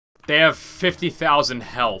They have 50,000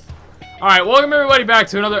 health. Alright, welcome everybody back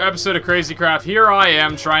to another episode of Crazy Craft. Here I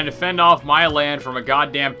am trying to fend off my land from a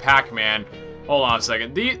goddamn Pac-Man. Hold on a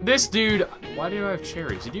second. This dude... Why do I have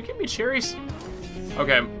cherries? Did you give me cherries?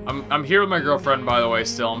 Okay, I'm here with my girlfriend, by the way,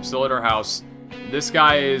 still. I'm still at her house. This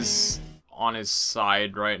guy is on his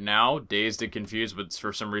side right now, dazed and confused, but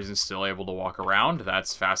for some reason still able to walk around.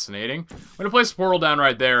 That's fascinating. I'm gonna place a portal down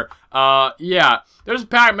right there. Yeah, there's a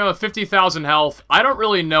Pac-Man with 50,000 health. I don't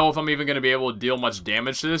really know if I'm even gonna be able to deal much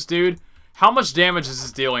damage to this dude. How much damage is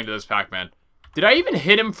this dealing to this Pac-Man? Did I even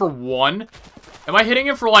hit him for one? Am I hitting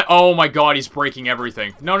him for like... Oh my god, he's breaking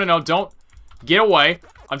everything. No, no, no, don't. Get away.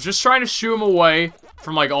 I'm just trying to shoo him away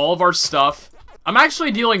from like all of our stuff. I'm actually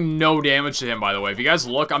dealing no damage to him, by the way. If you guys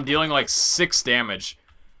look, I'm dealing like 6 damage.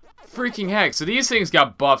 Freaking heck. So these things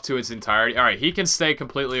got buffed to its entirety. Alright, he can stay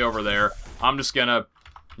completely over there. I'm just gonna...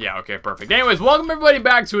 Yeah, okay, perfect. Anyways, welcome everybody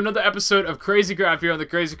back to another episode of Crazy Craft here on the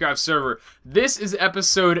Crazy Craft server. This is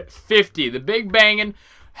episode 50. The big bangin',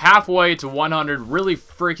 halfway to 100. Really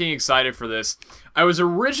freaking excited for this. I was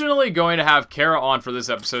originally going to have Kara on for this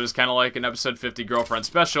episode. It's kind of like an episode 50 girlfriend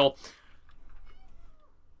special.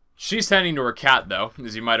 She's tending to her cat, though,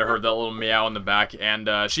 as you might have heard that little meow in the back, and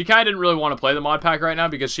she kind of didn't really want to play the mod pack right now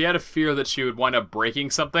because she had a fear that she would wind up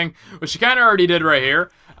breaking something, which she kind of already did right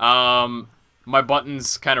here. My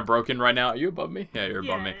button's kind of broken right now. Are you above me? Yeah, you're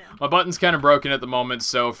above me. Yeah. My button's kind of broken at the moment,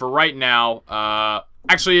 so for right now,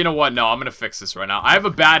 actually, you know what? No, I'm going to fix this right now. I have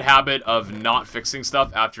a bad habit of not fixing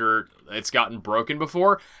stuff after it's gotten broken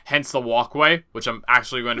before, hence the walkway, which I'm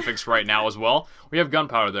actually going to fix right now as well. We have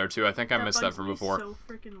gunpowder there, too. I think I missed that from before. So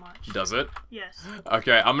freaking much. Does it? Yes.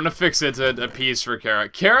 Okay, I'm going to fix it to appease for Kara.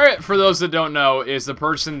 Kara, for those that don't know, is the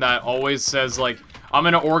person that always says, like, I'm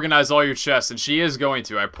going to organize all your chests, and she is going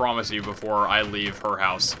to, I promise you, before I leave her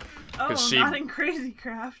house. Oh, not in Crazy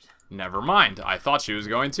Craft. Never mind. I thought she was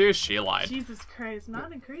going to. She lied. Jesus Christ,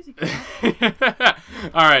 not in Crazy Craft.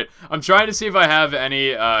 Alright, I'm trying to see if I have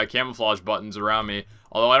any camouflage buttons around me.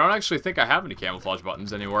 Although I don't actually think I have any camouflage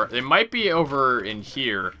buttons anywhere. They might be over in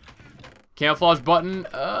here. Camouflage button?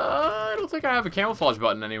 I don't think I have a camouflage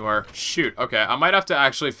button anywhere. Shoot. Okay, I might have to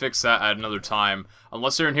actually fix that at another time.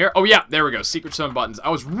 Unless they're in here. Oh yeah, there we go. Secret zone buttons. I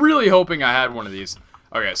was really hoping I had one of these.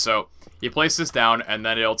 Okay, so you place this down, and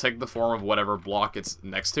then it'll take the form of whatever block it's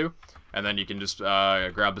next to. And then you can just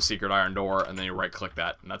grab the secret iron door, and then you right-click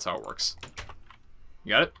that, and that's how it works. You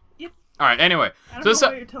got it? Yep. Alright, anyway. I don't know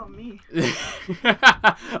what you're telling me.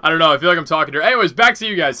 I don't know, I feel like I'm talking to her. Anyways, back to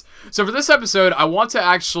you guys. So for this episode, I want to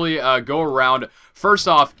actually go around. First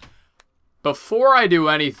off, before I do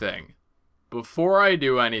anything,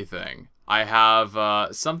 I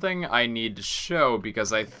have something I need to show,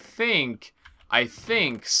 because I think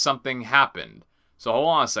something happened. So hold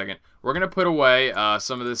on a second. We're going to put away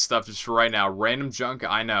some of this stuff just for right now. Random junk,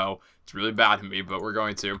 I know. It's really bad of me, but we're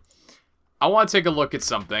going to. I want to take a look at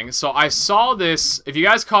something. So I saw this. If you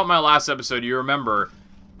guys caught my last episode, you remember.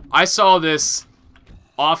 I saw this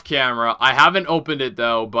off camera. I haven't opened it,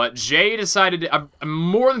 though. But Jay decided to... I'm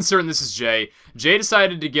more than certain this is Jay. Jay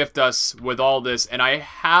decided to gift us with all this. And I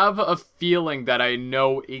have a feeling that I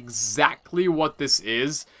know exactly what this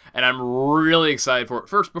is. And I'm really excited for it.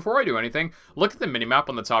 First, before I do anything, look at the minimap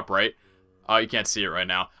on the top right. You can't see it right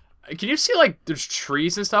now. Can you see, like, there's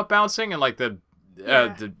trees and stuff bouncing? And, like, the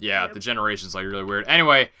generation's, like, really weird.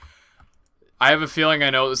 Anyway, I have a feeling I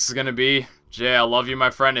know what this is going to be. Jay, I love you, my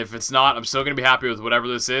friend. If it's not, I'm still going to be happy with whatever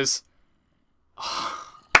this is.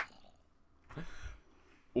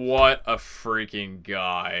 What a freaking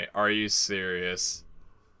guy. Are you serious?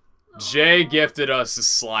 Jay gifted us a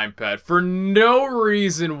slime pet for no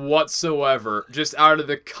reason whatsoever. Just out of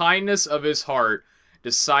the kindness of his heart,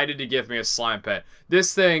 decided to give me a slime pet.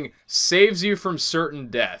 This thing saves you from certain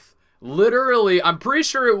death. Literally, I'm pretty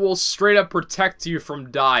sure it will straight up protect you from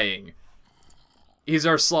dying. He's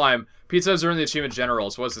our slime. Pizza has earned the achievement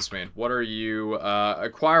generals. What does this mean? What are you?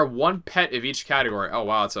 Acquire 1 pet of each category. Oh,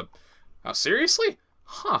 wow. It's a... Oh, seriously?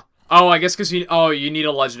 Huh. Oh, I guess because you need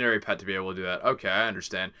a legendary pet to be able to do that. Okay, I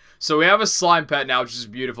understand. So we have a slime pet now, which is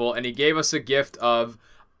beautiful, and he gave us a gift of...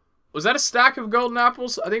 Was that a stack of golden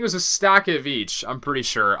apples? I think it was a stack of each. I'm pretty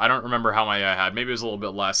sure. I don't remember how many I had. Maybe it was a little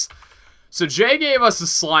bit less. So Jay gave us a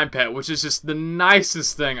slime pet, which is just the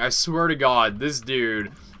nicest thing. I swear to God, this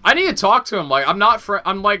dude... I need to talk to him. Like, I'm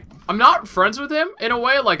not friends with him in a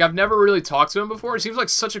way. Like, I've never really talked to him before. He seems like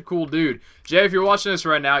such a cool dude. Jay, if you're watching this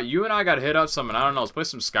right now, you and I got to hit up something. I don't know. Let's play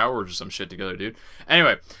some Skyward or some shit together, dude.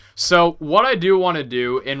 Anyway, so what I do want to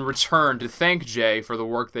do in return to thank Jay for the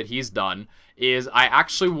work that he's done is I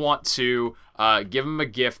actually want to give him a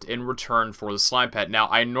gift in return for the slime pet. Now,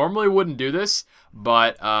 I normally wouldn't do this,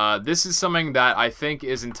 but this is something that I think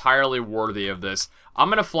is entirely worthy of this. I'm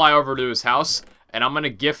going to fly over to his house, and I'm going to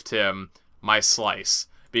gift him my slice.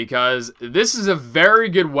 Because this is a very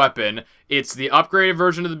good weapon. It's the upgraded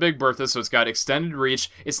version of the Big Bertha, so it's got extended reach.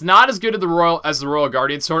 It's not as good as the Royal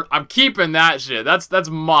Guardian Sword. I'm keeping that shit. That's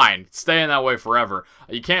mine. It's staying that way forever.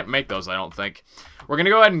 You can't make those, I don't think. We're going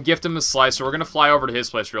to go ahead and gift him the slice, so we're going to fly over to his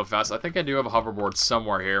place real fast. I think I do have a hoverboard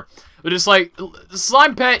somewhere here. But just like,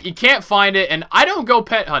 slime pet, you can't find it, and I don't go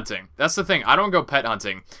pet hunting. That's the thing. I don't go pet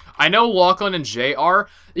hunting. I know Lachlan and Jay are.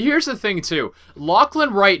 Here's the thing, too.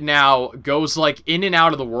 Lachlan right now goes, like, in and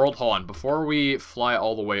out of the world. Hold on. Before we fly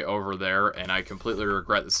all the way over there, and I completely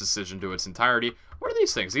regret this decision to its entirety. What are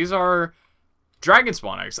these things? These are dragon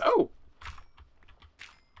spawn eggs. Oh!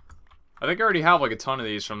 I think I already have, like, a ton of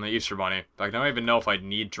these from the Easter Bunny. In fact, I don't even know if I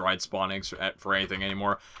need dried spawn eggs for anything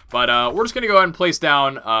anymore. But we're just going to go ahead and place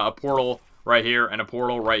down a portal right here and a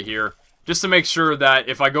portal right here. Just to make sure that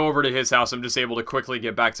if I go over to his house, I'm just able to quickly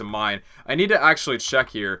get back to mine. I need to actually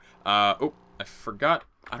check here. Oh, I forgot.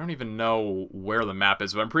 I don't even know where the map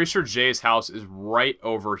is, but I'm pretty sure Jay's house is right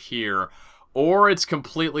over here. Or it's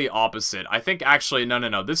completely opposite. I think actually,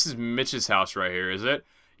 no. This is Mitch's house right here, is it?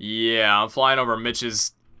 Yeah, I'm flying over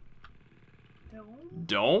Mitch's...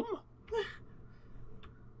 Dome?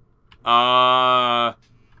 I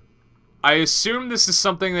assume this is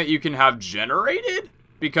something that you can have generated?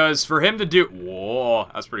 Because for him to do... Whoa,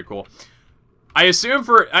 that's pretty cool. I assume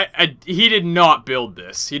for... he did not build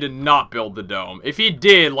this. He did not build the dome. If he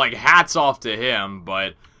did, like, hats off to him,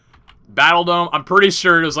 but... Battle Dome, I'm pretty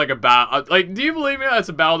sure it was like a like, do you believe me that's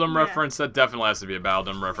a Battle Dome reference? That definitely has to be a Battle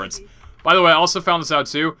Dome reference. By the way, I also found this out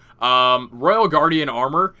too. Royal Guardian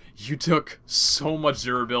armor, you took so much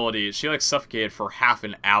durability. She, like, suffocated for half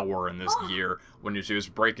an hour in this gear when she was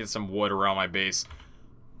breaking some wood around my base.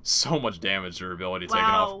 So much damage durability taken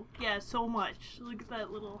off. Wow, yeah, so much. Look at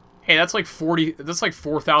that little... Hey, that's like 40, that's like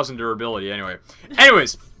 4,000 durability anyway.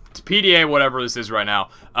 Anyways, it's PDA, whatever this is right now.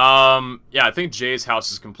 Yeah, I think Jay's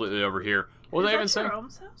house is completely over here. What did I even say?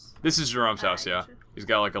 Jerome's house? This is Jerome's house, yeah. He's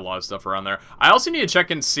got, like, a lot of stuff around there. I also need to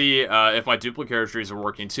check and see if my duplicator trees are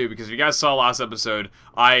working, too, because if you guys saw last episode,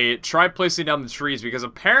 I tried placing down the trees, because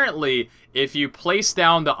apparently, if you place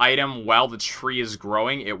down the item while the tree is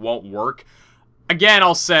growing, it won't work. Again,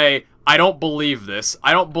 I'll say, I don't believe this.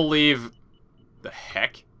 I don't believe... The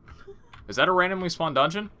heck? Is that a randomly spawned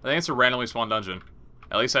dungeon? I think it's a randomly spawned dungeon.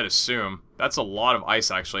 At least I'd assume. That's a lot of ice,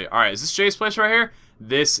 actually. Alright, is this Jay's place right here?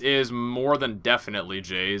 This is more than definitely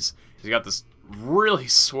Jay's. He's got this really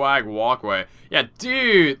swag walkway. Yeah,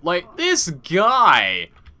 dude, like, this guy,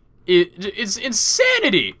 it's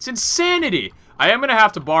insanity. It's insanity. I am gonna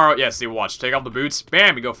have to borrow, yeah, see, watch, take off the boots,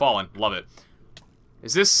 bam, you go falling. Love it.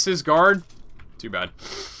 Is this his guard? Too bad.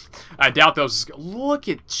 I doubt those, look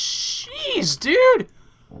at, jeez, dude.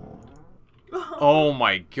 Oh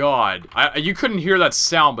my god. You couldn't hear that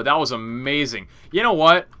sound, but that was amazing. You know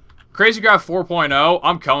what? Crazy Guy 4.0,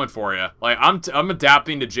 I'm coming for you. Like, I'm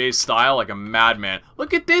adapting to Jay's style like a madman.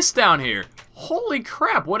 Look at this down here. Holy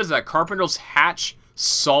crap, what is that? Carpenter's Hatch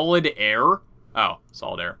Solid Air? Oh,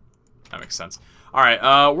 Solid Air. That makes sense. Alright,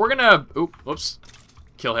 we're gonna... Oops.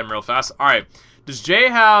 Kill him real fast. Alright, does Jay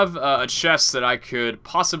have a chest that I could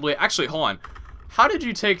possibly... Actually, hold on. How did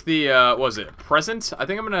you take the, what was it, present? I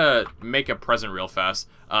think I'm gonna make a present real fast.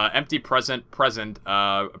 Empty present,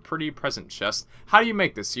 a pretty present chest. How do you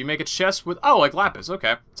make this? You make a chest with, oh, like lapis,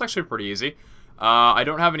 okay. It's actually pretty easy. I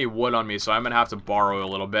don't have any wood on me, so I'm gonna have to borrow a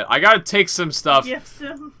little bit. I gotta take some stuff.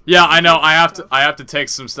 Yeah, I know, I have to take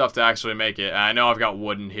some stuff to actually make it. And I know I've got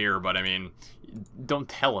wood in here, but I mean, don't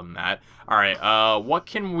tell him that. Alright, what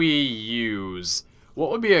can we use? What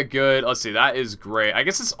would be a good... Let's see, that is great. I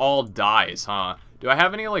guess it's all dyes, huh? Do I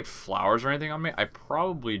have any, like, flowers or anything on me? I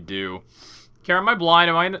probably do. Kara, am I blind?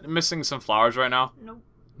 Am I missing some flowers right now? Nope.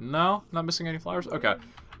 No? Not missing any flowers? Okay.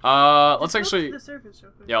 Let's actually... Go up to the surface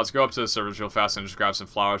real quick. Yeah, let's go up to the surface real fast and just grab some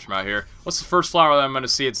flowers from out here. What's the first flower that I'm going to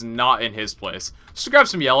see? It's not in his place. Just grab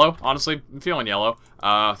some yellow. Honestly, I'm feeling yellow.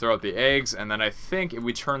 Throw out the eggs, and then I think if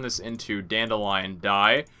we turn this into dandelion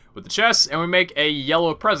dye... with the chest, and we make a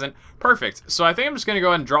yellow present. Perfect. So I think I'm just going to go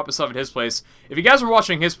ahead and drop this off at his place. If you guys are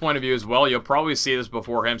watching his point of view as well, you'll probably see this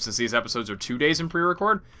before him since these episodes are 2 days in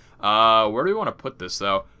pre-record. Where do we want to put this,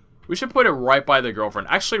 though? We should put it right by the girlfriend.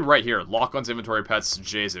 Actually, right here. Lachlan's inventory pets,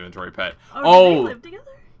 Jay's inventory pet. Oh, do they live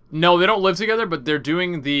together? No, they don't live together, but they're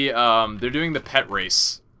doing the pet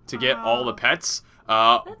race to get all the pets.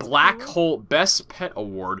 Black cool. Hole Best Pet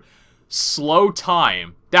Award. Slow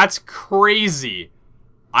time. That's crazy.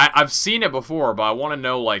 I've seen it before, but I want to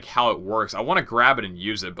know, like, how it works. I want to grab it and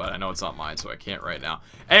use it, but I know it's not mine, so I can't right now.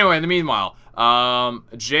 Anyway, in the meanwhile,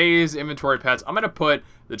 Jay's inventory pets, I'm going to put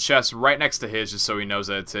the chest right next to his just so he knows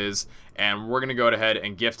that it's his. And we're going to go ahead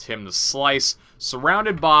and gift him the slice.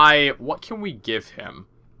 Surrounded by... What can we give him?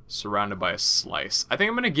 Surrounded by a slice. I think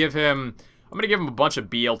I'm going to give him... a bunch of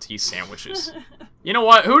BLT sandwiches. You know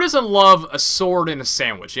what? Who doesn't love a sword and a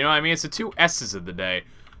sandwich? You know what I mean? It's the two S's of the day.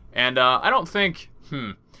 And, I don't think...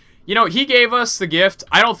 You know, he gave us the gift.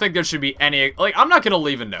 I don't think there should be any... Like, I'm not going to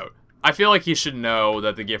leave a note. I feel like he should know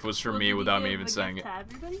that the gift was for me without me even saying it.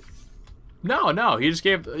 No. He just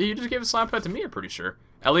gave a slime pet to me, I'm pretty sure.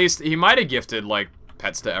 At least, he might have gifted, like,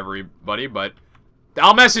 pets to everybody, but...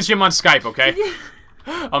 I'll message him on Skype, okay?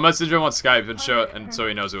 I'll message him on Skype and show it, and so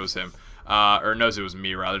he knows it was him. Or knows it was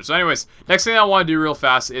me, rather. So anyways, next thing I want to do real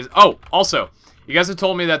fast is... Oh, also, you guys have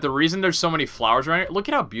told me that the reason there's so many flowers around here... Look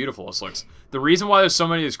at how beautiful this looks. The reason why there's so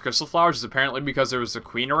many of these crystal flowers is apparently because there was a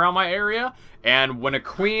queen around my area. And when a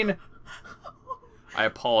queen... I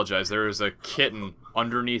apologize. There is a kitten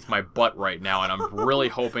underneath my butt right now, and I'm really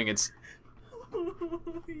hoping it's...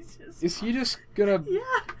 Is he just gonna... Yeah.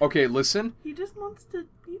 Okay, listen. He just wants to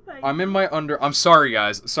be by you. I'm in my I'm sorry,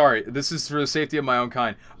 guys. Sorry. This is for the safety of my own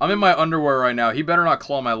kind. I'm in my underwear right now. He better not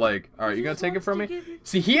claw my leg. Alright, you gonna take it from me?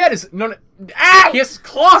 See, he had his... No, he has his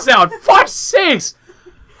claws out! Fuck sakes!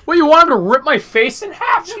 What, you want him to rip my face in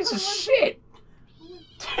half? Jesus shit!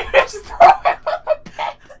 Just throw him on the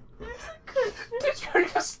bed! Did you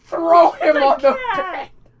just throw him on the bed?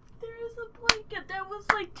 There is a blanket that was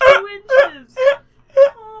like 2 inches.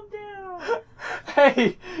 Calm down.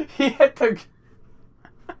 Hey, he hit the...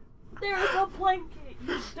 There is a blanket,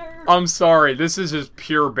 you dirt. I'm sorry, this is just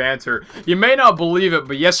pure banter. You may not believe it,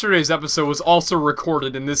 but yesterday's episode was also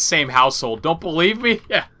recorded in this same household. Don't believe me?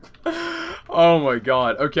 Yeah. Oh my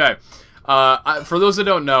god. Okay. For those that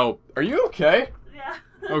don't know, are you okay? Yeah.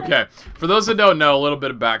 Okay. For those that don't know, a little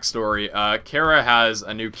bit of backstory. Kara has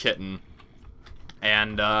a new kitten.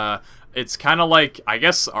 And, it's kind of like, I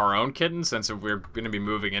guess, our own kitten, since if we're going to be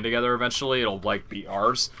moving in together eventually, it'll, like, be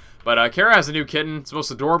ours. But, Kara has a new kitten. It's the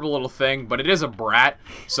most adorable little thing, but it is a brat.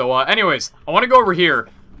 So, anyways, I want to go over here.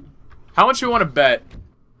 How much you want to bet?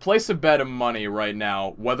 Place a bet of money right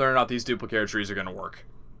now, whether or not these duplicator trees are going to work.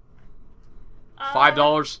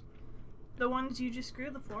 $5? The ones you just grew,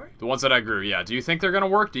 the 4? The ones that I grew, yeah. Do you think they're going to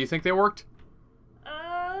work? Do you think they worked?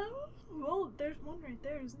 Well, there's one right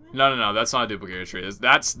there, isn't there? No, that's not a duplicator tree.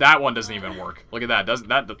 That one doesn't even work. Look at that.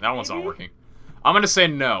 That one's not working. I'm going to say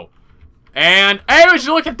no. And, hey, would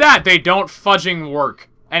you look at that? They don't fudging work.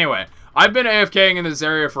 Anyway, I've been AFKing in this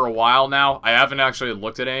area for a while now. I haven't actually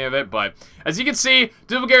looked at any of it, but as you can see,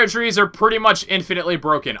 duplicator trees are pretty much infinitely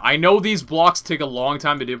broken. I know these blocks take a long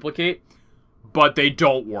time to duplicate, but they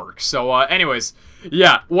don't work. So, anyways,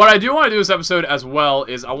 yeah, what I do want to do this episode as well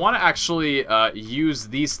is I want to actually use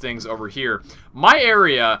these things over here. My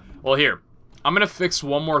area, well, here, I'm going to fix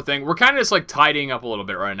one more thing. We're kind of just, like, tidying up a little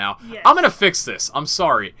bit right now. Yes. I'm going to fix this. I'm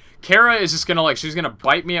sorry. Kara is just going to, like, she's going to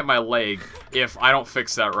bite me at my leg if I don't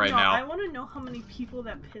fix that right now. I want to know how many people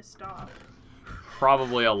that pissed off.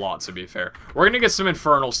 Probably a lot, to be fair. We're going to get some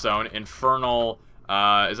infernal stone. Infernal...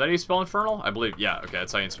 is that how you spell infernal? I believe, yeah, okay,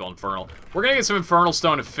 that's how you spell infernal. We're gonna get some infernal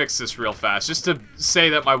stone to fix this real fast, just to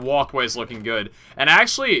say that my walkway is looking good. And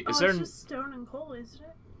actually, is there... it's just stone and coal, isn't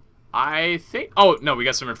it? I think... Oh, no, we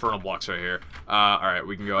got some infernal blocks right here. Alright,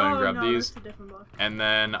 we can go ahead and grab these. That's a different block. And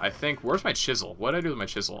then, I think... Where's my chisel? What did I do with my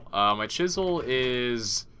chisel? My chisel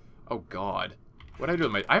is... Oh, God. What did I do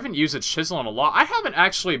with my... I haven't used a chisel in a lot. I haven't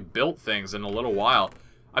actually built things in a little while.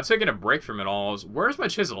 I've taken a break from it all. Where's my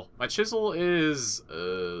chisel? My chisel is...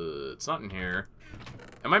 it's not in here.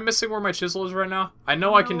 Am I missing where my chisel is right now? I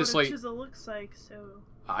know I can just, like... chisel looks like, so...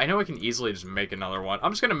 I know I can easily just make another one.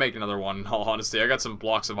 I'm just gonna make another one, in all honesty. I got some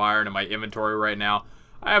blocks of iron in my inventory right now.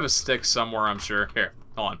 I have a stick somewhere, I'm sure. Here,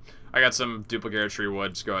 hold on. I got some duplicator tree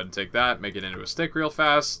wood. Just go ahead and take that. Make it into a stick real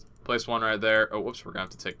fast. Place one right there. Oh, whoops. We're gonna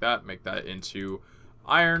have to take that. Make that into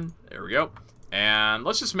iron. There we go. And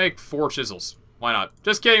let's just make 4 chisels. Why not?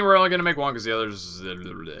 Just kidding, we're only going to make one because the others...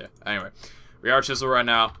 Anyway, we are chisel right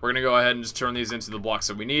now. We're going to go ahead and just turn these into the blocks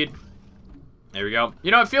that we need. There we go. You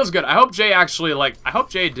know, it feels good. I hope Jay actually, like... I hope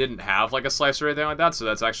Jay didn't have, like, a slice or anything like that, so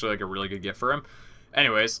that's actually, like, a really good gift for him.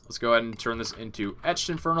 Anyways, let's go ahead and turn this into etched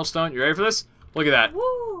infernal stone. You ready for this? Look at that.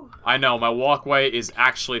 Woo! I know, my walkway is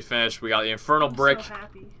actually finished. We got the infernal brick. So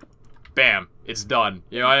happy. bam, it's done.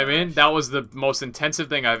 You know what I mean? That was the most intensive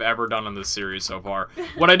thing I've ever done on this series so far.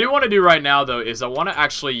 What I do want to do right now, though, is I want to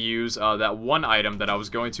actually use that one item that I was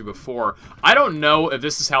going to before. I don't know if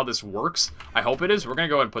this is how this works. I hope it is. We're going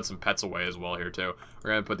to go ahead and put some pets away as well here, too.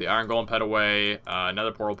 We're going to put the Iron Golem pet away,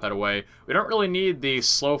 another Portal pet away. We don't really need the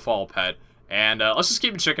Slow Fall pet. And let's just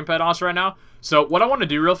keep the chicken pet on us right now. So what I want to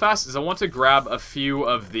do real fast is I want to grab a few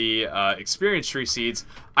of the experience tree seeds.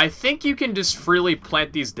 I think you can just freely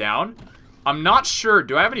plant these down. I'm not sure.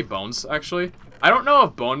 Do I have any bones, actually? I don't know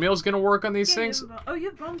if bone meal is going to work on these things. Oh, you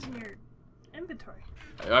have bones in your inventory.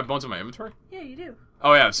 I have bones in my inventory? Yeah, you do.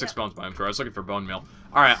 Oh, yeah, I have 6 bones in my inventory. I was looking for bone meal.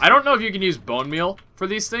 Alright, I don't know if you can use bone meal for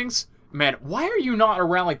these things. Man, why are you not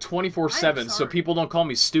around like 24/7 so people don't call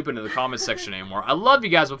me stupid in the comment section anymore? I love you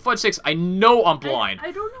guys, but fudge sakes, I know I'm blind.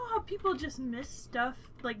 I don't know how people just miss stuff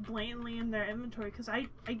like blatantly in their inventory because I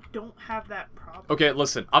don't have that problem. Okay,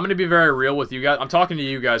 listen, I'm gonna be very real with you guys. I'm talking to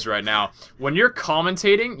you guys right now. When you're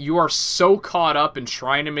commentating, you are so caught up in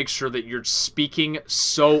trying to make sure that you're speaking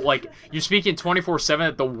so, like, you're speaking 24/7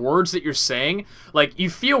 that the words that you're saying, like, you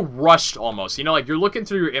feel rushed almost. You know, like, you're looking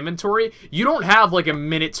through your inventory, you don't have, like, a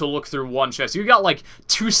minute to look through one chest. You got, like,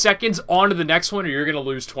 2 seconds on to the next one or you're gonna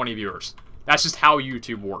lose 20 viewers. That's just how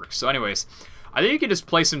YouTube works. So anyways, I think you can just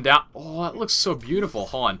place him down. Oh, that looks so beautiful.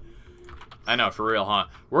 Hold on. I know, for real, huh?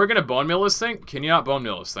 We're gonna bone meal this thing? Can you not bone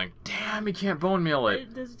meal this thing? Damn, you can't bone meal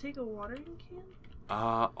it. Does it take a watering can?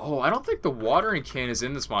 Oh, I don't think the watering can is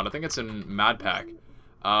in this mod. I think it's in Mad Pack.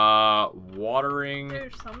 Watering...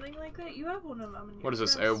 There's something like that? You have one of them in your What is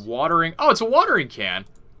this? chest. A watering... Oh, it's a watering can.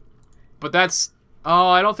 But that's... Oh,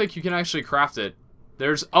 I don't think you can actually craft it.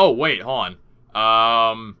 There's... Oh, wait, hold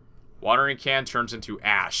on. Watering can turns into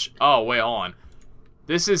ash. Oh, wait, hold on.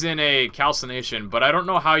 This is in a calcination, but I don't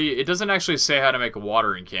know how you... It doesn't actually say how to make a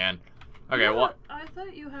watering can. Okay, yeah, well... I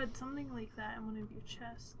thought you had something like that in one of your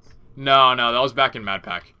chests. No, that was back in Mad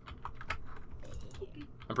Pack.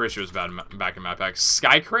 I'm pretty sure it was back in Mad Pack.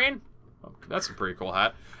 Sky Crane? Oh, that's a pretty cool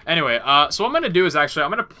hat. Anyway, so what I'm going to do is actually...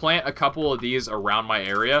 I'm going to plant a couple of these around my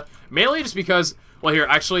area. Mainly just because... Well, here,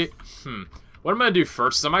 actually... What I'm going to do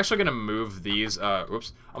first is I'm actually going to move these,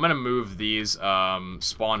 oops, I'm going to move these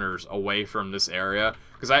spawners away from this area.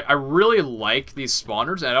 Because I really like these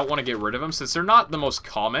spawners and I don't want to get rid of them since they're not the most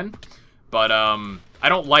common. But I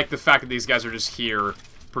don't like the fact that these guys are just here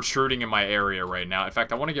protruding in my area right now. In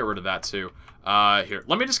fact, I want to get rid of that too. Here,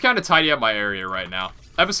 let me just kind of tidy up my area right now.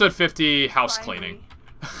 Episode 50, house cleaning.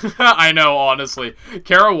 I know, honestly.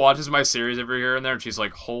 Kara watches my series every here and there and she's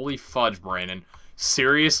like, holy fudge, Brandon.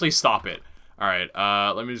 Seriously, stop it. Alright,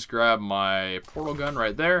 let me just grab my portal gun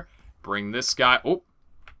right there. Bring this guy... Oh,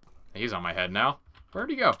 he's on my head now.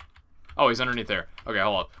 Where'd he go? Oh, he's underneath there. Okay,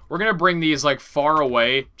 hold on. We're gonna bring these, like, far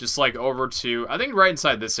away. Just, like, over to... I think right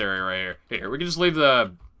inside this area right here. Here, we can just leave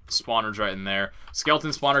the spawners right in there.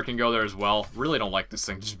 Skeleton spawner can go there as well. Really don't like this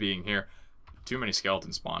thing just being here. Too many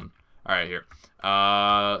skeleton spawn. Alright, here.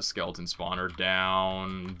 Skeleton spawner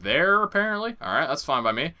down there, apparently. Alright, that's fine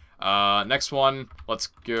by me. Next one, let's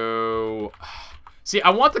go... See,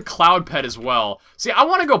 I want the cloud pet as well. See, I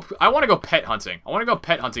want to go pet hunting. I want to go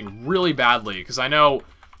pet hunting really badly, because I know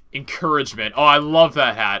encouragement. Oh, I love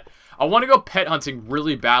that hat. I want to go pet hunting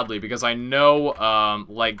really badly, because I know,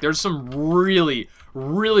 like, there's some really,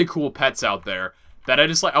 really cool pets out there that I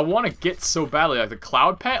just, like, I want to get so badly. Like, the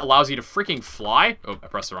cloud pet allows you to freaking fly. Oh, I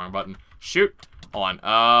pressed the wrong button. Shoot. Hold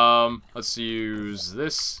on. Let's use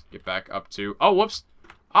this. Get back up to... Oh, whoops.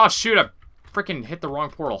 Oh, shoot, I freaking hit the wrong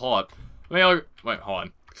portal. Hold up. Wait, hold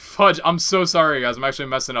on. Fudge, I'm so sorry, guys. I'm actually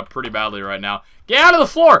messing up pretty badly right now. Get out of the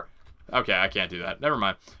floor! Okay, I can't do that. Never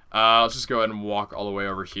mind. Let's just go ahead and walk all the way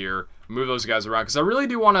over here. Move those guys around, because I really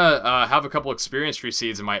do want to have a couple experience tree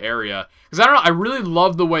seeds in my area. Because, I don't know, I really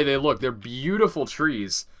love the way they look. They're beautiful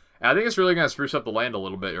trees. And I think it's really going to spruce up the land a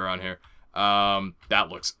little bit around here. That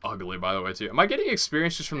looks ugly, by the way, too. Am I getting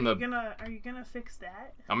experience just from Are you gonna fix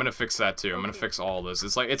that? I'm gonna fix that, too. I'm gonna fix all this.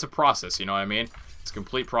 It's like, it's a process, you know what I mean? It's a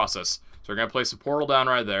complete process. So we're gonna place a portal down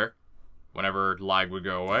right there. Whenever lag would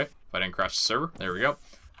go away. If I didn't crash the server. There we go.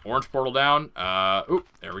 Orange portal down. Oop,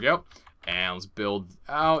 there we go. And let's build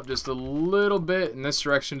out just a little bit in this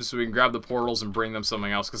direction just so we can grab the portals and bring them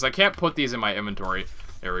something else. Because I can't put these in my inventory.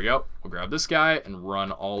 There we go. We'll grab this guy and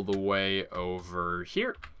run all the way over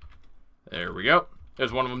here. There we go.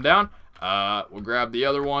 There's one of them down. We'll grab the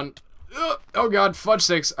other one. Oh god, fudge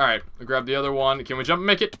sakes. Alright, we'll grab the other one. Can we jump and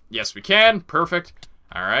make it? Yes, we can. Perfect.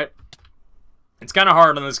 Alright. It's kind of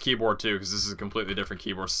hard on this keyboard too, because this is a completely different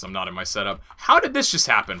keyboard since I'm not in my setup. How did this just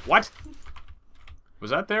happen? What?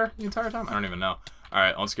 Was that there the entire time? I don't even know.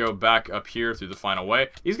 Alright, let's go back up here through the final way.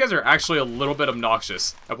 These guys are actually a little bit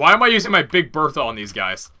obnoxious. Why am I using my Big Bertha on these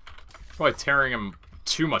guys? Probably tearing him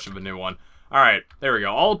too much of a new one. Alright, there we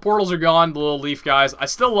go. All the portals are gone, the little leaf guys. I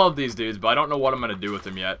still love these dudes, but I don't know what I'm going to do with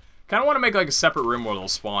them yet. Kind of want to make like a separate room where they'll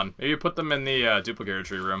spawn. Maybe put them in the duplicator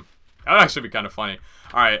tree room. That would actually be kind of funny.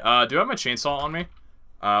 Alright, do I have my chainsaw on me?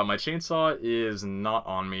 My chainsaw is not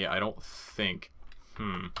on me, I don't think.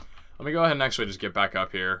 Let me go ahead and actually just get back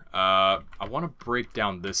up here. I want to break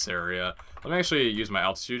down this area. Let me actually use my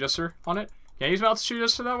altitude adjuster on it. Can I use my altitude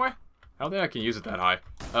adjuster that way? I don't think I can use it that high.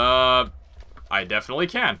 I definitely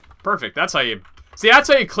can. Perfect. That's how you... See, that's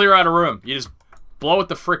how you clear out a room. You just blow it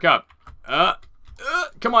the frick up.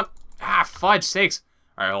 Come on. Ah, fudge sakes.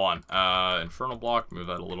 Alright, hold on. Infernal block. Move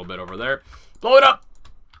that a little bit over there. Blow it up!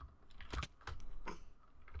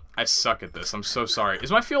 I suck at this. I'm so sorry.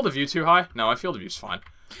 Is my field of view too high? No, my field of view's fine.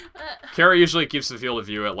 Kara usually keeps the field of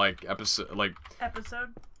view at, like, episode...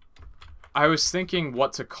 I was thinking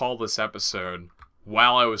what to call this episode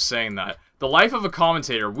while I was saying that. The life of a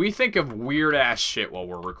commentator, we think of weird-ass shit while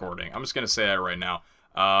we're recording. I'm just gonna say that right now.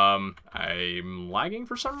 I'm lagging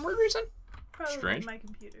for some weird reason? Probably Strange. my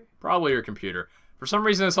computer. Probably your computer. For some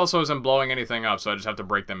reason, this also isn't blowing anything up, so I just have to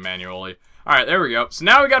break them manually. Alright, there we go. So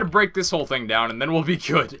now we gotta break this whole thing down, and then we'll be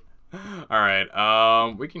good. Alright,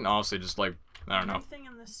 we can honestly just, like, I don't know. Everything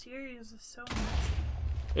in this series is so messy.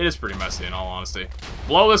 It is pretty messy, in all honesty.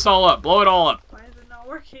 Blow this all up. Blow it all up. Why is it not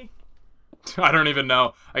working? I don't even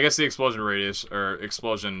know. I guess the explosion radius, or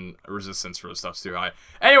explosion resistance for the stuff's too high.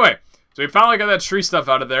 Anyway, so we finally got that tree stuff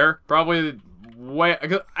out of there. Probably way...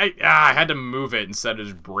 I had to move it instead of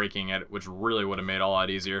just breaking it, which really would have made it a lot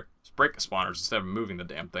easier. Just break the spawners instead of moving the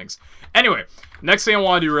damn things. Anyway, next thing I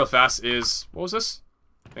want to do real fast is... What was this?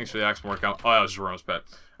 Thanks for the axe more count. Oh, that was Jerome's pet.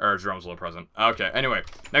 Or Jerome's little present. Okay, anyway.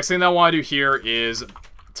 Next thing that I want to do here is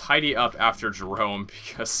tidy up after Jerome,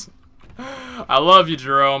 because... I love you,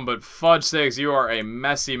 Jerome, but fudge sakes, you are a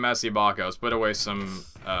messy, messy Bacchus. Put away some,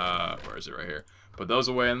 where is it? Right here. Put those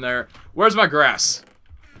away in there. Where's my grass?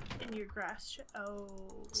 In your grass chest. Oh.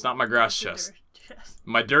 It's not my grass chest. Chest.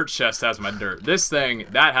 My dirt chest has my dirt. This thing,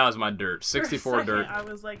 that has my dirt. 64 For a second, dirt. I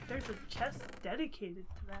was like, there's a chest dedicated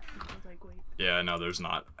to that. And I was like, wait. Yeah, no, there's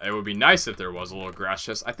not. It would be nice if there was a little grass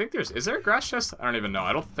chest. I think is there a grass chest? I don't even know.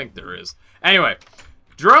 I don't think there is. Anyway.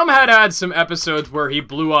 Jerome had some episodes where he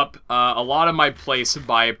blew up a lot of my place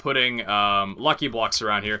by putting lucky blocks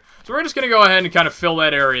around here. So we're just going to go ahead and kind of fill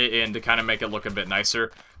that area in to kind of make it look a bit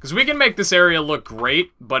nicer. Because we can make this area look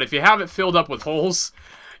great, but if you have it filled up with holes,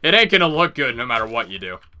 it ain't going to look good no matter what you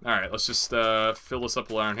do. Alright, let's just fill this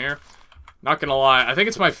up around here. Not going to lie, I think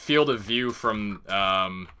it's my field of view from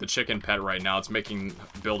the chicken pet right now. It's making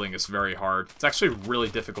building this very hard. It's actually really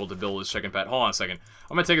difficult to build this chicken pet. Hold on a second.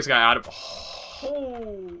 I'm going to take this guy out of...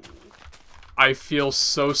 Oh. I feel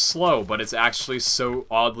so slow, but it's actually so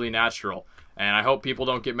oddly natural. And I hope people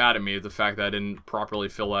don't get mad at me at the fact that I didn't properly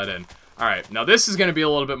fill that in. Alright, now this is going to be a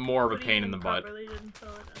little bit more of a pain in the butt.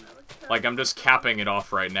 Like, I'm just capping it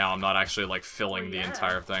off right now. I'm not actually, like, filling the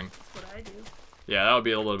entire thing. That's what I do. Yeah, that would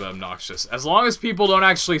be a little bit obnoxious. As long as people don't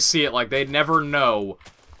actually see it, like, they'd never know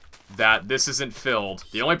that this isn't filled.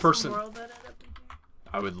 The only person...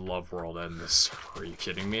 I would love world end this. Are you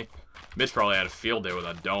kidding me? Mitch probably had a field day with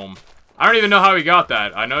a dome. I don't even know how he got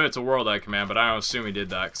that. I know it's a world ed command, but I don't assume he did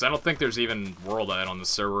that. Because I don't think there's even world ed on the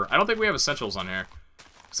server. I don't think we have essentials on here.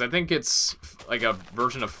 Because I think it's like a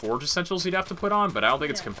version of Forge essentials he'd have to put on, but I don't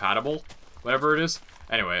think it's compatible. Whatever it is.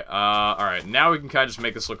 Anyway, alright. Now we can kind of just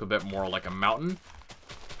make this look a bit more like a mountain.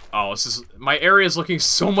 Oh, this is... My area is looking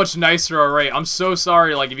so much nicer already. I'm so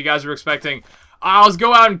sorry, like, if you guys were expecting... Oh, let's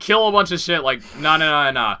go out and kill a bunch of shit. Like,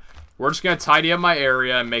 nah. We're just gonna tidy up my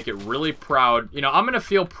area and make it really proud. You know, I'm gonna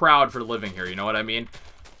feel proud for living here, you know what I mean?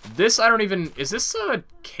 This, I don't even... Is this a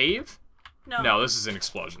cave? No. No, this is an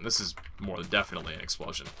explosion. This is more definitely an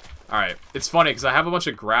explosion. Alright, it's funny, because I have a bunch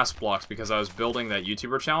of grass blocks because I was building that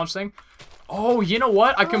YouTuber challenge thing. Oh, you know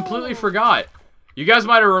what? I completely forgot. You guys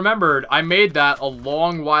might have remembered, I made that a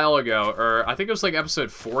long while ago, or I think it was like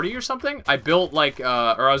episode 40 or something. I built like, or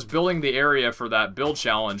I was building the area for that build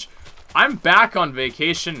challenge. I'm back on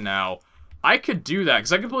vacation now. I could do that,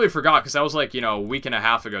 because I completely forgot, because that was like, you know, a week and a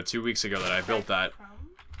half ago, 2 weeks ago that I built that.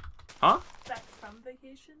 Huh? Back from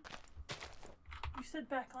vacation? You said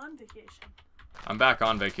back on vacation. I'm back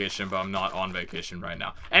on vacation, but I'm not on vacation right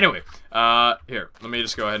now. Anyway, here, let me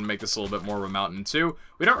just go ahead and make this a little bit more of a mountain, too.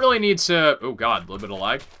 We don't really need to... Oh, God, a little bit of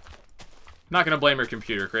lag. Not gonna blame your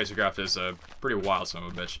computer. CrazyCraft is a pretty wild son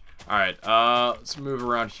of a bitch. Alright, let's move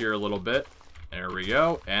around here a little bit. There we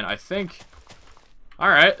go. And I think...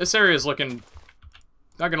 Alright, this area is looking...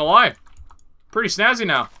 Not gonna lie. Pretty snazzy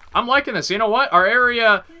now. I'm liking this. You know what? Our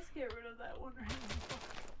area... Please get rid of that one random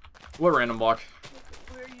block. What random block?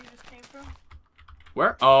 Where you just came from?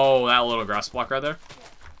 Where? Oh, that little grass block right there?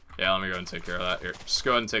 Yeah, let me go and take care of that. Here, just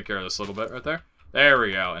go ahead and take care of this little bit right there. There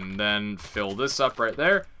we go. And then fill this up right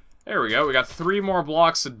there. There we go. We got 3 more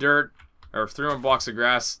blocks of dirt. Or 3 more blocks of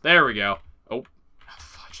grass. There we go. Oh,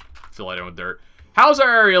 fudge. Fill it in with dirt. How's our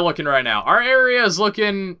area looking right now? Our area is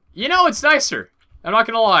looking, you know, it's nicer. I'm not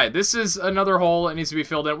gonna lie. This is another hole that needs to be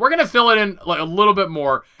filled in. We're gonna fill it in like a little bit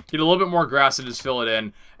more. Get a little bit more grass and just fill it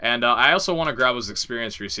in. And I also want to grab those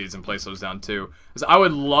experience tree seeds and place those down too. Because I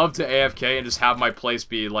would love to AFK and just have my place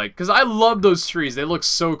be like... Because I love those trees. They look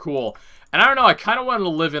so cool. And I don't know, I kind of wanted to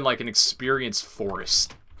live in like an experience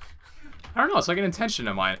forest. I don't know, it's like an intention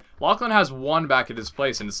of mine. Lachlan has 1 back at his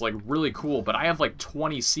place and it's like really cool. But I have like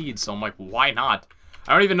 20 seeds, so I'm like, why not?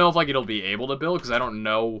 I don't even know if like it'll be able to build because I don't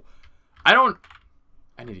know... I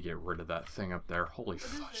need to get rid of that thing up there. Holy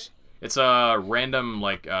fudge. It's a random,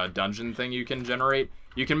 like, dungeon thing you can generate.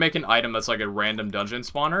 You can make an item that's like a random dungeon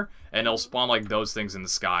spawner, and it'll spawn, like, those things in the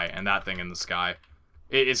sky, and that thing in the sky.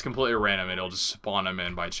 It's completely random, and it'll just spawn them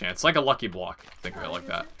in by chance. It's like a lucky block. Think of it like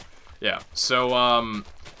that. Yeah, so,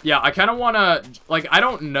 yeah, I kind of want to, like, I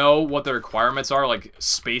don't know what the requirements are, like,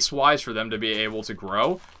 space-wise for them to be able to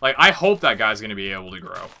grow. Like, I hope that guy's going to be able to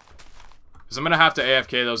grow. Because I'm going to have to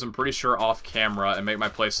AFK those, I'm pretty sure, off camera and make my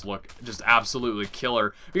place look just absolutely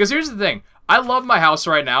killer. Because here's the thing. I love my house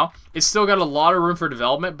right now. It's still got a lot of room for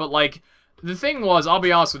development, but, like, the thing was, I'll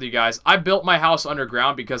be honest with you guys, I built my house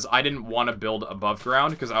underground because I didn't want to build above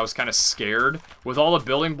ground because I was kind of scared. With all the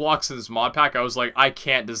building blocks in this mod pack, I was like, I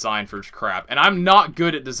can't design for crap. And I'm not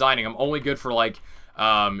good at designing. I'm only good for, like,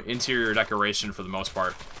 interior decoration for the most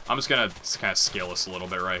part. I'm just going to kind of scale this a little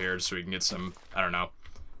bit right here just so we can get some, I don't know,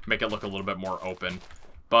 make it look a little bit more open.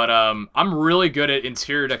 But, I'm really good at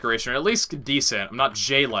interior decoration, or at least decent. I'm not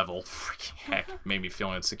J-level. Freaking heck, made me feel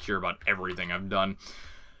insecure about everything I've done.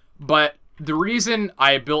 But the reason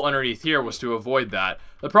I built underneath here was to avoid that.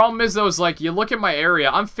 The problem is, though, is, like, you look at my area,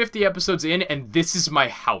 I'm 50 episodes in, and this is my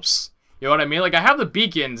house. You know what I mean? Like, I have the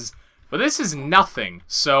beacons, but this is nothing.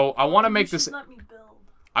 So, I want to make this... let me build.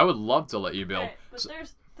 I would love to let you build. Okay, but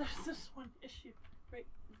there's this one issue. Right,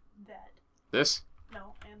 that. This?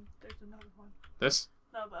 No, and there's another one. This?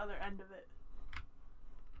 No, the other end of it.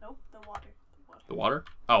 Nope, the water. The water?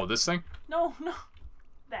 Oh, this thing? No.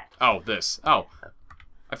 That. Oh, this. Oh.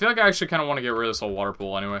 I feel like I actually kind of want to get rid of this whole water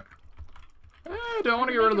pool anyway. Do I want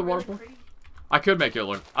to get rid of the water pool? I could make it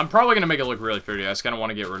look... I'm probably going to make it look really pretty. I just kind of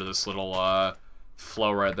want to get rid of this little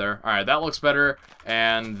flow right there. Alright, that looks better.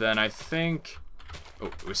 And then I think... Oh,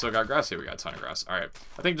 we still got grass here. We got a ton of grass. Alright.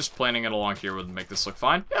 I think just planting it along here would make this look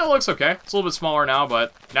fine. Yeah, it looks okay. It's a little bit smaller now,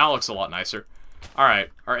 but now it looks a lot nicer. Alright,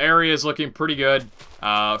 our area is looking pretty good.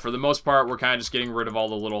 For the most part, we're kind of just getting rid of all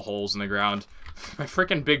the little holes in the ground. My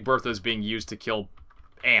freaking Big Bertha is being used to kill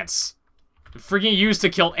ants. Freaking used to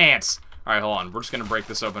kill ants. Alright, hold on. We're just going to break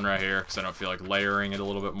this open right here because I don't feel like layering it a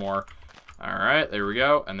little bit more. Alright, there we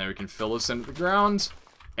go. And then we can fill this into the ground.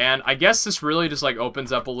 And I guess this really just, like,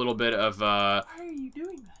 opens up a little bit of, Why are you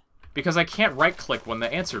doing that? Because I can't right-click when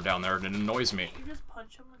the ants are down there and it annoys me. Can't you just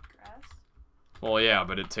punch them with grass? Well, yeah,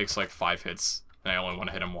 but it takes, like, 5 hits. And I only want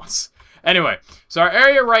to hit him once. Anyway, so our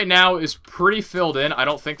area right now is pretty filled in. I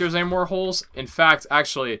don't think there's any more holes. In fact,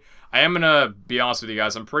 actually, I am going to be honest with you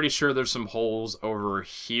guys. I'm pretty sure there's some holes over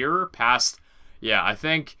here past... Yeah, I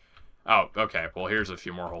think... Oh, okay. Well, here's a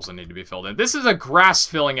few more holes that need to be filled in. This is a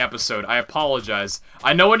grass-filling episode. I apologize.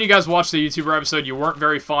 I know when you guys watched the YouTuber episode, you weren't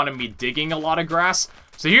very fond of me digging a lot of grass.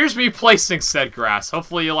 So here's me placing said grass.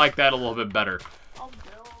 Hopefully you like that a little bit better.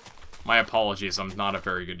 My apologies, I'm not a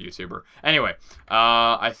very good YouTuber. Anyway,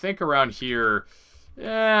 I think around here...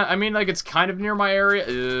 Yeah, I mean, like, it's kind of near my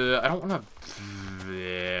area. I don't want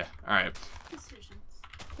to... Alright.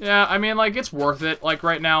 Yeah, I mean, like, it's worth it. Like,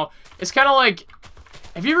 right now, it's kind of like...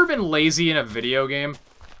 Have you ever been lazy in a video game?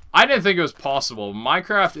 I didn't think it was possible.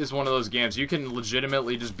 Minecraft is one of those games you can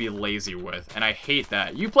legitimately just be lazy with, and I hate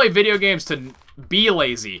that. You play video games to be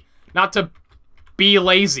lazy, not to be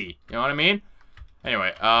lazy. You know what I mean?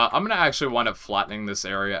 Anyway, I'm gonna actually wind up flattening this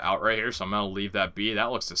area out right here, so I'm gonna leave that be.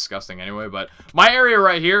 That looks disgusting anyway, but my area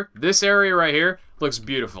right here, this area right here, looks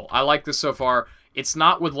beautiful. I like this so far. It's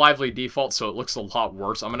not with lively default, so it looks a lot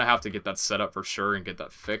worse. I'm gonna have to get that set up for sure and get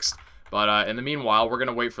that fixed. But in the meanwhile, we're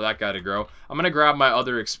gonna wait for that guy to grow. I'm gonna grab my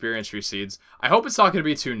other experience tree seeds. I hope it's not gonna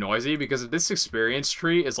be too noisy, because if this experience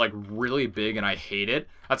tree is like really big and I hate it,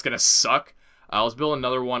 that's gonna suck. Let's build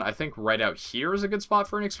another one. I think right out here is a good spot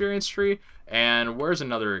for an experience tree. And where's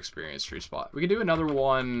another experience tree spot? We can do another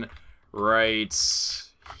one right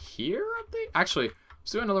here, I think. Actually,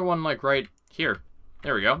 let's do another one like right here.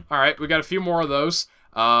 There we go. All right, we got a few more of those.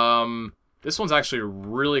 This one's actually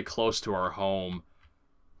really close to our home.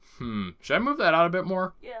 Should I move that out a bit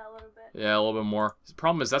more? Yeah, a little bit. Yeah, a little bit more. The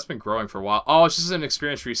problem is that's been growing for a while. Oh, it's just an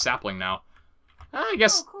experience tree sapling now. I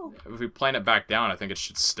guess cool. if we plant it back down, I think it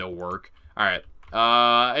should still work. Alright.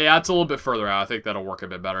 Yeah, it's a little bit further out. I think that'll work a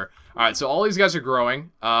bit better. Alright, so all these guys are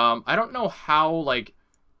growing. I don't know how, like,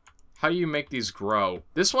 how do you make these grow?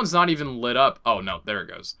 This one's not even lit up. Oh, no, there it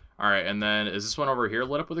goes. Alright, and then is this one over here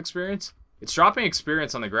lit up with experience? It's dropping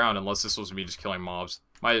experience on the ground unless this was me just killing mobs.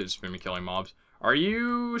 Might have just been me killing mobs. Are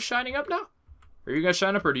you shining up now? Are you guys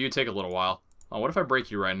shining up or do you take a little while? Oh, what if I break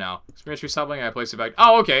you right now? Experience resubling, I place it back.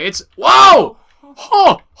 Oh, okay, it's... Whoa!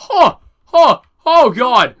 Oh,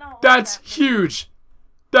 God! That's huge!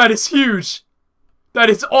 That is huge! That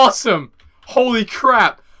is awesome! Holy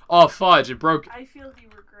crap! Oh, fudge, it broke... I feel the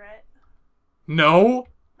regret. No?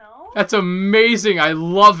 No? That's amazing! I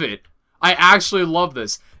love it! I actually love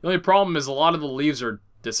this. The only problem is a lot of the leaves are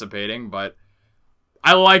dissipating, but...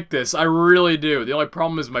 I like this. I really do. The only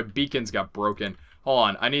problem is my beacons got broken. Hold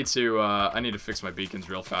on. I need to fix my beacons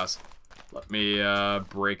real fast. Let me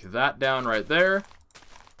break that down right there.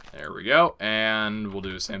 There we go. And we'll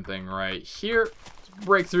do the same thing right here.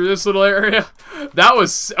 Break through this little area. That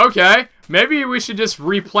was... Okay. Maybe we should just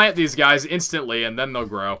replant these guys instantly and then they'll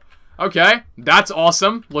grow. Okay. That's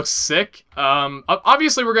awesome. Looks sick.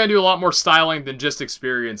 Obviously, we're going to do a lot more styling than just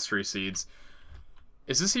experience tree seeds.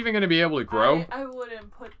 Is this even going to be able to grow? I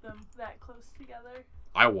wouldn't put them that close together.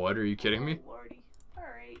 I would. Are you kidding me? Lordy.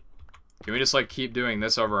 Alright. Can we just, like, keep doing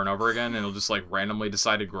this over and over again and it'll just, like, randomly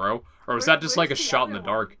decide to grow? Or was that just, like, a shot in the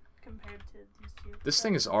dark? Compared to these two? This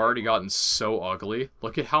thing has already gotten so ugly.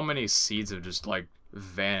 Look at how many seeds have just, like,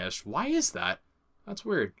 vanished. Why is that? That's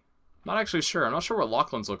weird. Not actually sure. I'm not sure what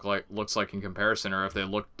Lachlan's looks like in comparison or if they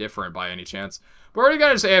look different by any chance. But we're already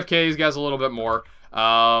got to AFK these guys a little bit more.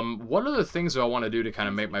 What other things do I want to do to kind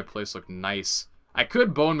of make my place look nice? I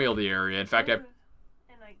could bone meal the area. In fact, I have an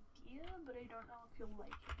idea, but I don't know if you'll like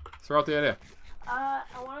it. Throw out the idea. I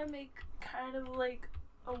want to make kind of like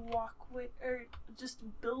a walkway, or just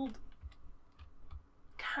build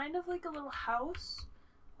kind of like a little house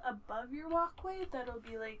above your walkway that'll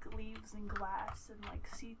be like leaves and glass and like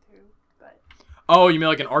see-through, but... Oh, you mean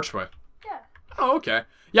like an archway? Yeah. Oh, okay.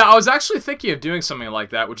 Yeah, I was actually thinking of doing something like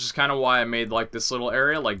that, which is kind of why I made like this little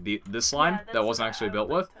area, like this line that wasn't actually built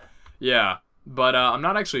with. Yeah, but I'm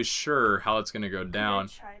not actually sure how it's gonna go down.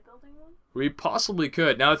 Could I try building one? We possibly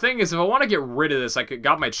could. Now the thing is, if I want to get rid of this, I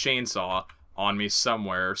got my chainsaw on me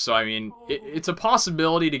somewhere. So I mean, it's a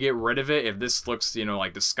possibility to get rid of it if this looks, you know,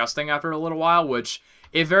 like disgusting after a little while, which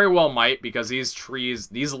it very well might, because these trees,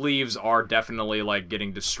 these leaves are definitely like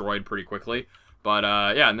getting destroyed pretty quickly. But,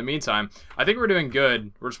 yeah, in the meantime, I think we're doing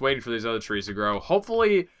good. We're just waiting for these other trees to grow.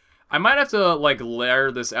 Hopefully, I might have to, like,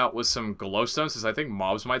 layer this out with some glowstones, because I think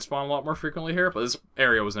mobs might spawn a lot more frequently here, but this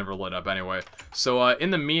area was never lit up anyway. So, in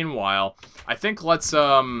the meanwhile, I think let's,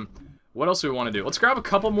 what else do we want to do? Let's grab a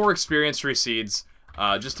couple more experience tree seeds,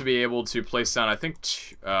 just to be able to place down, I think,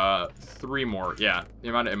 3 more. Yeah, the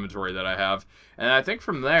amount of inventory that I have. And I think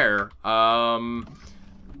from there,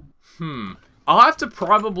 I'll have to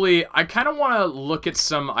probably... I kind of want to look at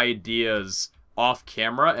some ideas off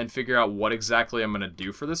camera and figure out what exactly I'm going to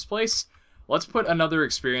do for this place. Let's put another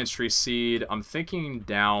experience tree seed. I'm thinking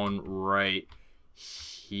down right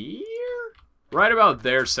here? Right about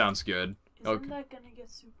there sounds good. Isn't that going to get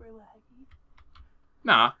super laggy?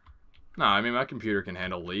 Nah. Nah, I mean, my computer can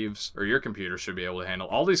handle leaves. Or your computer should be able to handle...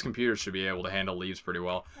 All these computers should be able to handle leaves pretty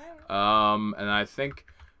well. Right. And I think...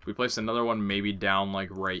 we place another one maybe down, like,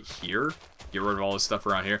 right here. Get rid of all this stuff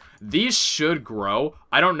around here. These should grow.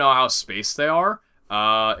 I don't know how spaced they are.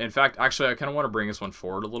 In fact, actually, I kind of want to bring this one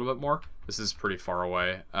forward a little bit more. This is pretty far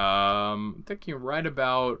away. I'm thinking right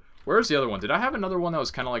about... where's the other one? Did I have another one that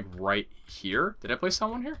was kind of, like, right here? Did I place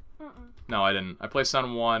down one here? No, I didn't. I placed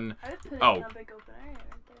down one... I put it in a big open area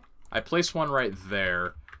right there. I placed one right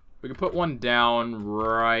there. We can put one down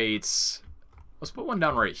right... let's put one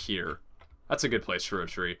down right here. That's a good place for a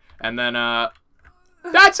tree. And then,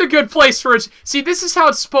 that's a good place for it. See, this is how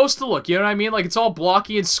it's supposed to look, you know what I mean? Like, it's all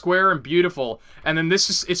blocky and square and beautiful. And then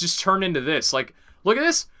it's just turned into this. Like, look at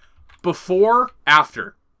this. Before,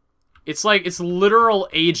 after. It's like, it's literal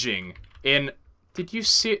aging in... did you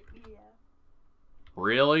see it? Yeah.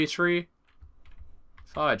 Really, tree?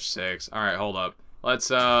 Fudge sakes. Alright, hold up. Let's,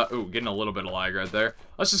 ooh, getting a little bit of lag right there.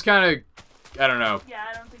 Let's just kind of, I don't know. Yeah,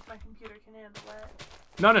 I don't think my computer can handle that.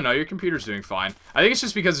 No, your computer's doing fine. I think it's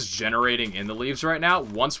just because it's generating in the leaves right now.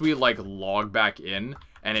 Once we, like, log back in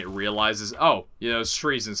and it realizes, oh, you know, it's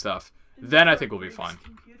trees and stuff, then I think we'll be fine.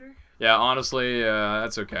 Computer? Yeah, honestly,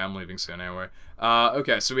 that's okay. I'm leaving soon anyway.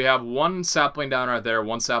 Okay, so we have one sapling down right there,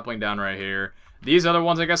 one sapling down right here. These other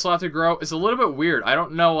ones I guess will have to grow. It's a little bit weird. I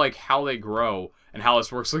don't know like how they grow and how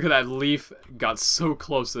this works. Look at that leaf got so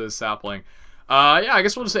close to the sapling. Yeah, I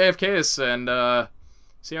guess we'll just AFK this and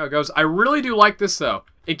see how it goes. I really do like this though.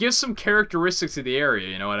 It gives some characteristics to the area,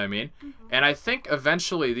 you know what I mean? And I think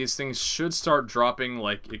eventually these things should start dropping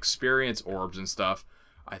like experience orbs and stuff.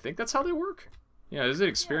 I think that's how they work. Yeah, this is an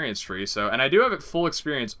experience tree, so, and I do have a full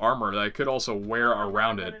experience armor that I could also wear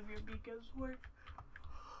around it.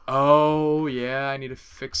 Oh, yeah, I need to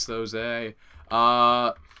fix those, eh?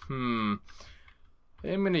 I'm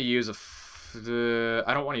gonna use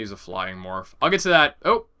I don't want to use a flying morph. I'll get to that.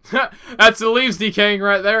 Oh, that's the leaves decaying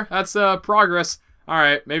right there. That's, progress.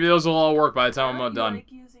 Alright, maybe those will all work by the time I'm done.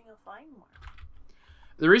 Like using a flying morph?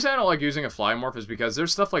 The reason I don't like using a flying morph is because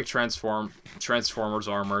there's stuff like Transformers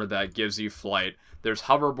armor that gives you flight. There's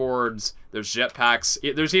hoverboards, there's jetpacks,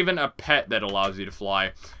 there's even a pet that allows you to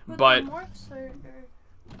fly. But the morphs are...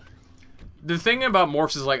 The thing about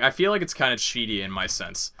morphs is, like, I feel like it's kind of cheaty in my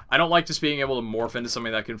sense. I don't like just being able to morph into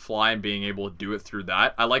something that can fly and being able to do it through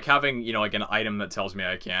that. I like having, you know, like an item that tells me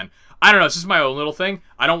I can. I don't know, it's just my own little thing.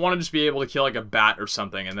 I don't want to just be able to kill, like, a bat or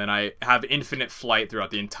something, and then I have infinite flight throughout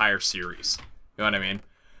the entire series. You know what I mean?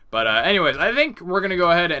 But, anyways, I think we're going to go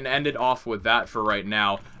ahead and end it off with that for right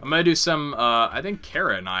now. I'm going to do some, I think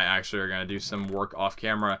Kara and I actually are going to do some work off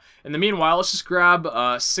camera. In the meanwhile, let's just grab,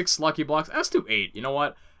 6 lucky blocks. Let's do 8, you know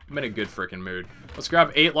what? I'm in a good freaking mood. Let's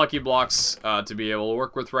grab 8 lucky blocks to be able to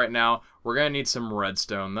work with right now. We're going to need some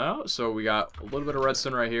redstone, though. So we got a little bit of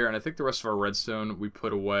redstone right here, and I think the rest of our redstone we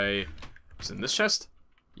put away... Is it in this chest?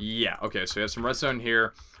 Yeah, okay, so we have some redstone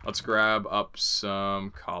here. Let's grab up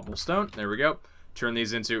some cobblestone. There we go. Turn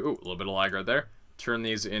these into... Ooh, a little bit of lag right there. Turn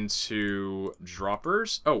these into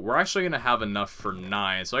droppers. Oh, we're actually going to have enough for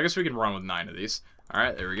 9, so I guess we can run with 9 of these.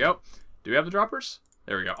 Alright, there we go. Do we have the droppers?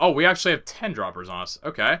 There we go. Oh, we actually have 10 droppers on us.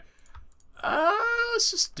 Okay. Let's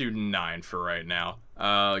just do 9 for right now.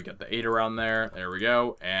 Got the 8 around there. There we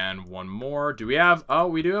go. And 1 more. Do we have... Oh,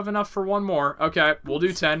 we do have enough for 1 more. Okay, we'll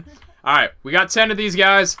do 10. Alright, we got 10 of these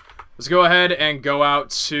guys. Let's go ahead and go out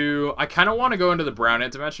to... I kind of want to go into the brown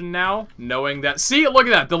ant dimension now, knowing that... See, look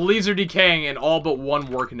at that. The leaves are decaying and all but 1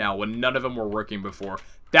 work now when none of them were working before.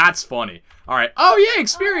 That's funny. Alright. Oh, yeah,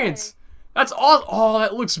 experience. That's all. Oh,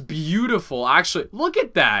 that looks beautiful. Actually, look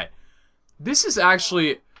at that. This is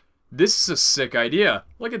actually... This is a sick idea.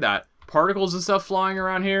 Look at that. Particles and stuff flying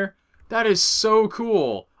around here. That is so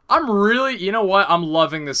cool. I'm really... You know what? I'm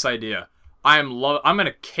loving this idea. I'm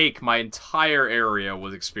gonna cake my entire area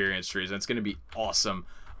with experience trees, and it's gonna be awesome.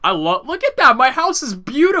 Look at that! My house is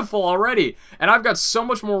beautiful already! And I've got so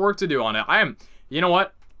much more work to do on it. You know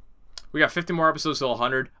what? We got 50 more episodes till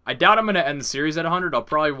 100. I doubt I'm gonna end the series at 100. I'll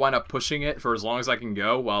probably wind up pushing it for as long as I can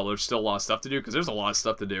go while there's still a lot of stuff to do, because there's a lot of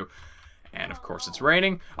stuff to do. And of course it's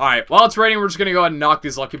raining. Alright, while it's raining, we're just gonna go ahead and knock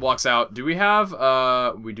these lucky blocks out. Do we have,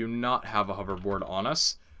 we do not have a hoverboard on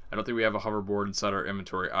us. I don't think we have a hoverboard inside our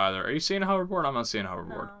inventory either. Are you seeing a hoverboard? I'm not seeing a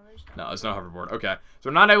hoverboard. No, there's no hoverboard. Okay. So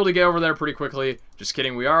we're not able to get over there pretty quickly. Just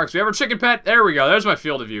kidding, we are, because we have our chicken pet. There we go. There's my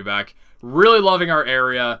field of view back. Really loving our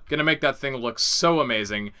area. Gonna make that thing look so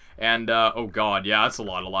amazing. And, oh god, yeah, that's a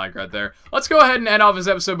lot of lag right there. Let's go ahead and end off this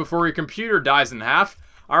episode before your computer dies in half.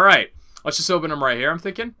 Alright. Let's just open them right here, I'm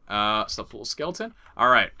thinking. Stuff little skeleton.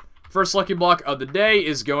 Alright. First lucky block of the day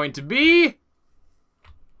is going to be...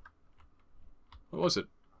 What was it?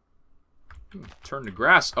 Turn to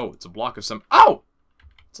grass. Oh, it's a block of some... Oh!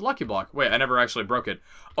 It's a lucky block. Wait, I never actually broke it.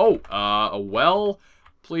 Oh, a well.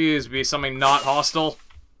 Please be something not hostile.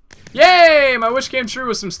 Yay! My wish came true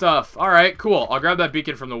with some stuff. Alright, cool. I'll grab that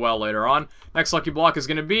beacon from the well later on. Next lucky block is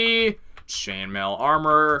going to be... chainmail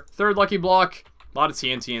armor. Third lucky block... A lot of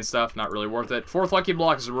TNT and stuff. Not really worth it. Fourth lucky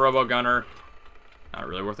block is a robo gunner. Not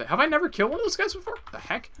really worth it. Have I never killed one of those guys before? What the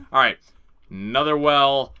heck? Alright. Another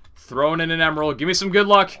well. Throwing in an emerald. Give me some good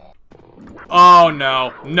luck. Oh,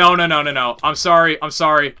 no. No, no, no, no, no. I'm sorry. I'm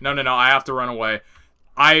sorry. No, no, no. I have to run away.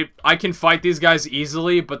 I can fight these guys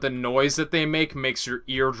easily, but the noise that they make makes your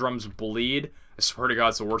eardrums bleed. I swear to God,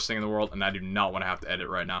 it's the worst thing in the world, and I do not want to have to edit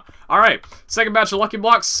right now. Alright. Second batch of lucky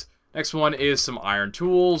blocks. Next one is some iron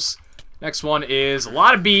tools. Next one is a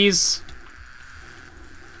lot of bees.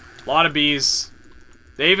 A lot of bees.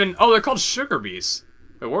 They even... Oh, they're called sugar bees.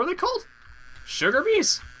 Wait, what were they called? Sugar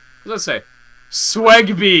bees? What does that say?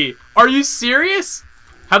 Swag bee. Are you serious?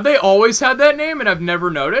 Have they always had that name and I've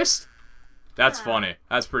never noticed? That's funny.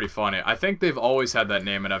 That's pretty funny. I think they've always had that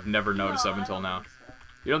name and I've never noticed up until now.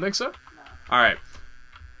 You don't think so? No. Alright.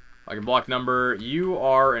 Lucky block number. You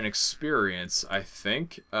are an experience, I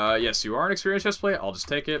think. Yes, you are an experience chest plate. I'll just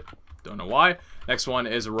take it. Don't know why. Next one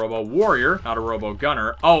is a robo warrior, not a robo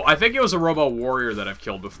gunner. Oh, I think it was a robo warrior that I've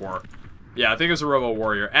killed before. Yeah, I think it was a Robo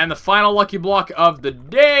Warrior. And the final lucky block of the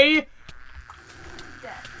day.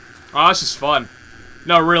 Oh, that's just fun.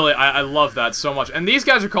 No, really, I love that so much. And these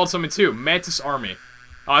guys are called something too. Mantis Army.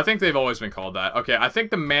 Oh, I think they've always been called that. Okay, I think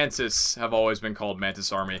the Mantis have always been called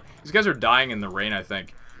Mantis Army. These guys are dying in the rain, I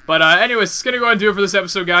think. But anyways, it's going to go ahead and do it for this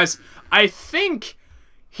episode, guys. I think,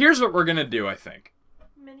 here's what we're going to do, I think.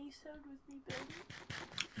 Mini-sode with me building.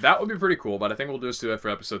 That would be pretty cool, but I think we'll just do that for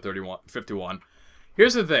episode 51.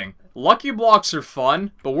 Here's the thing. Lucky blocks are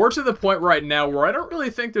fun, but we're to the point right now where I don't really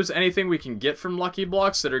think there's anything we can get from lucky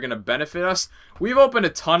blocks that are going to benefit us. We've opened a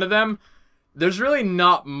ton of them. There's really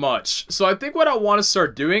not much. So I think what I want to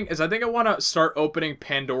start doing is I think I want to start opening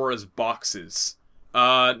Pandora's boxes.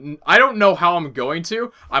 I don't know how I'm going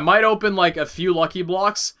to. I might open like a few lucky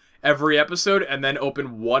blocks every episode and then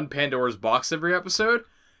open one Pandora's box every episode.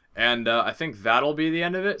 And I think that'll be the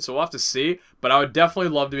end of it. So we'll have to see. But I would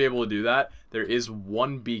definitely love to be able to do that. There is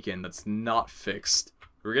one beacon that's not fixed.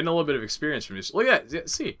 We're getting a little bit of experience from this. Look at that.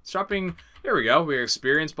 See, shopping. Here we go. We got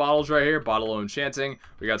experience bottles right here. Bottle of enchanting.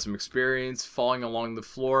 We got some experience falling along the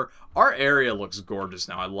floor. Our area looks gorgeous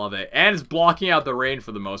now. I love it. And it's blocking out the rain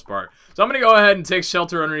for the most part. So I'm going to go ahead and take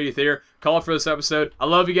shelter underneath here. Call it for this episode. I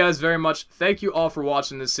love you guys very much. Thank you all for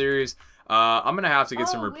watching this series. I'm going to have to get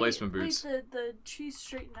some replacement boots. Wait, the trees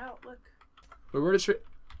straighten out. Look. Wait, where did tree...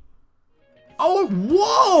 Oh,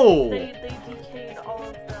 whoa! They decayed all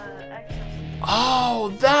of the excess.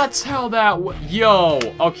 Oh, that's how that... Yo,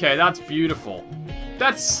 okay, that's beautiful.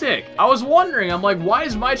 That's sick. I was wondering, I'm like, why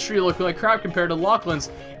does my tree look like crap compared to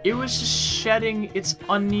Lachlan's? It was just shedding its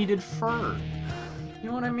unneeded fur. You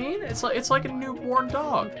know what I mean? It's like a newborn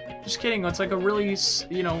dog. Just kidding. It's like a really,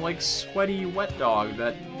 you know, like sweaty, wet dog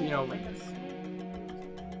that, you know,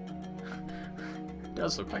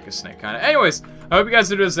 does look like a snake, kind of. Anyways, I hope you guys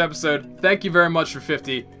enjoyed this episode. Thank you very much for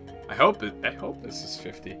 50. I hope this is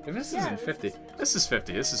 50. If this isn't 50, this is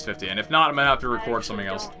 50. This is 50. And if not, I'm gonna have to record something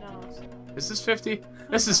else. Is this 50?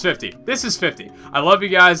 This is 50. This is 50. I love you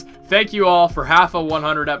guys. Thank you all for half of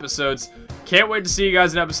 100 episodes. Can't wait to see you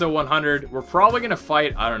guys in episode 100. We're probably gonna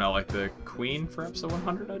fight, I don't know, like the queen for episode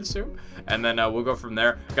 100, I'd assume. And then we'll go from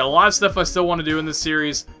there. Got a lot of stuff I still want to do in this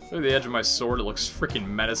series. Look at the edge of my sword. It looks freaking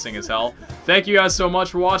menacing as hell. Thank you guys so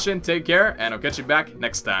much for watching. Take care, and I'll catch you back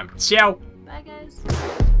next time. Ciao! Bye, guys.